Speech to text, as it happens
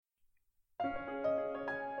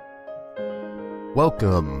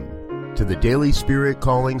Welcome to the Daily Spirit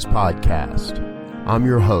Callings podcast. I'm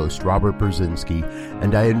your host, Robert Brzezinski,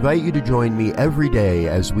 and I invite you to join me every day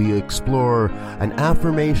as we explore an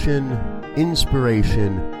affirmation,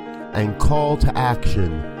 inspiration, and call to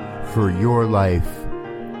action for your life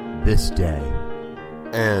this day.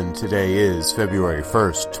 And today is February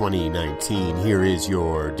 1st, 2019. Here is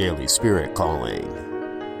your Daily Spirit Calling.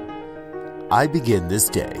 I begin this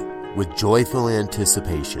day with joyful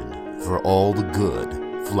anticipation for all the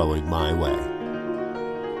good flowing my way.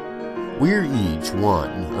 We're each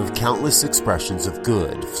one of countless expressions of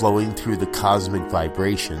good flowing through the cosmic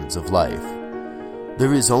vibrations of life.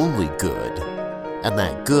 There is only good, and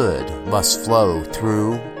that good must flow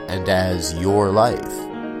through and as your life.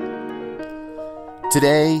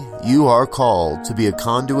 Today, you are called to be a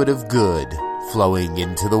conduit of good flowing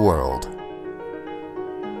into the world.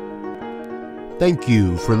 Thank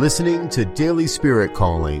you for listening to Daily Spirit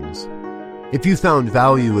Callings. If you found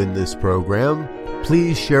value in this program,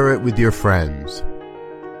 please share it with your friends.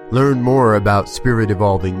 Learn more about Spirit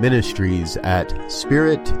Evolving Ministries at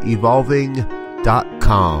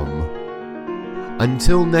spiritevolving.com.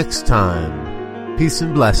 Until next time, peace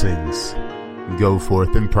and blessings. Go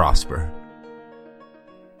forth and prosper.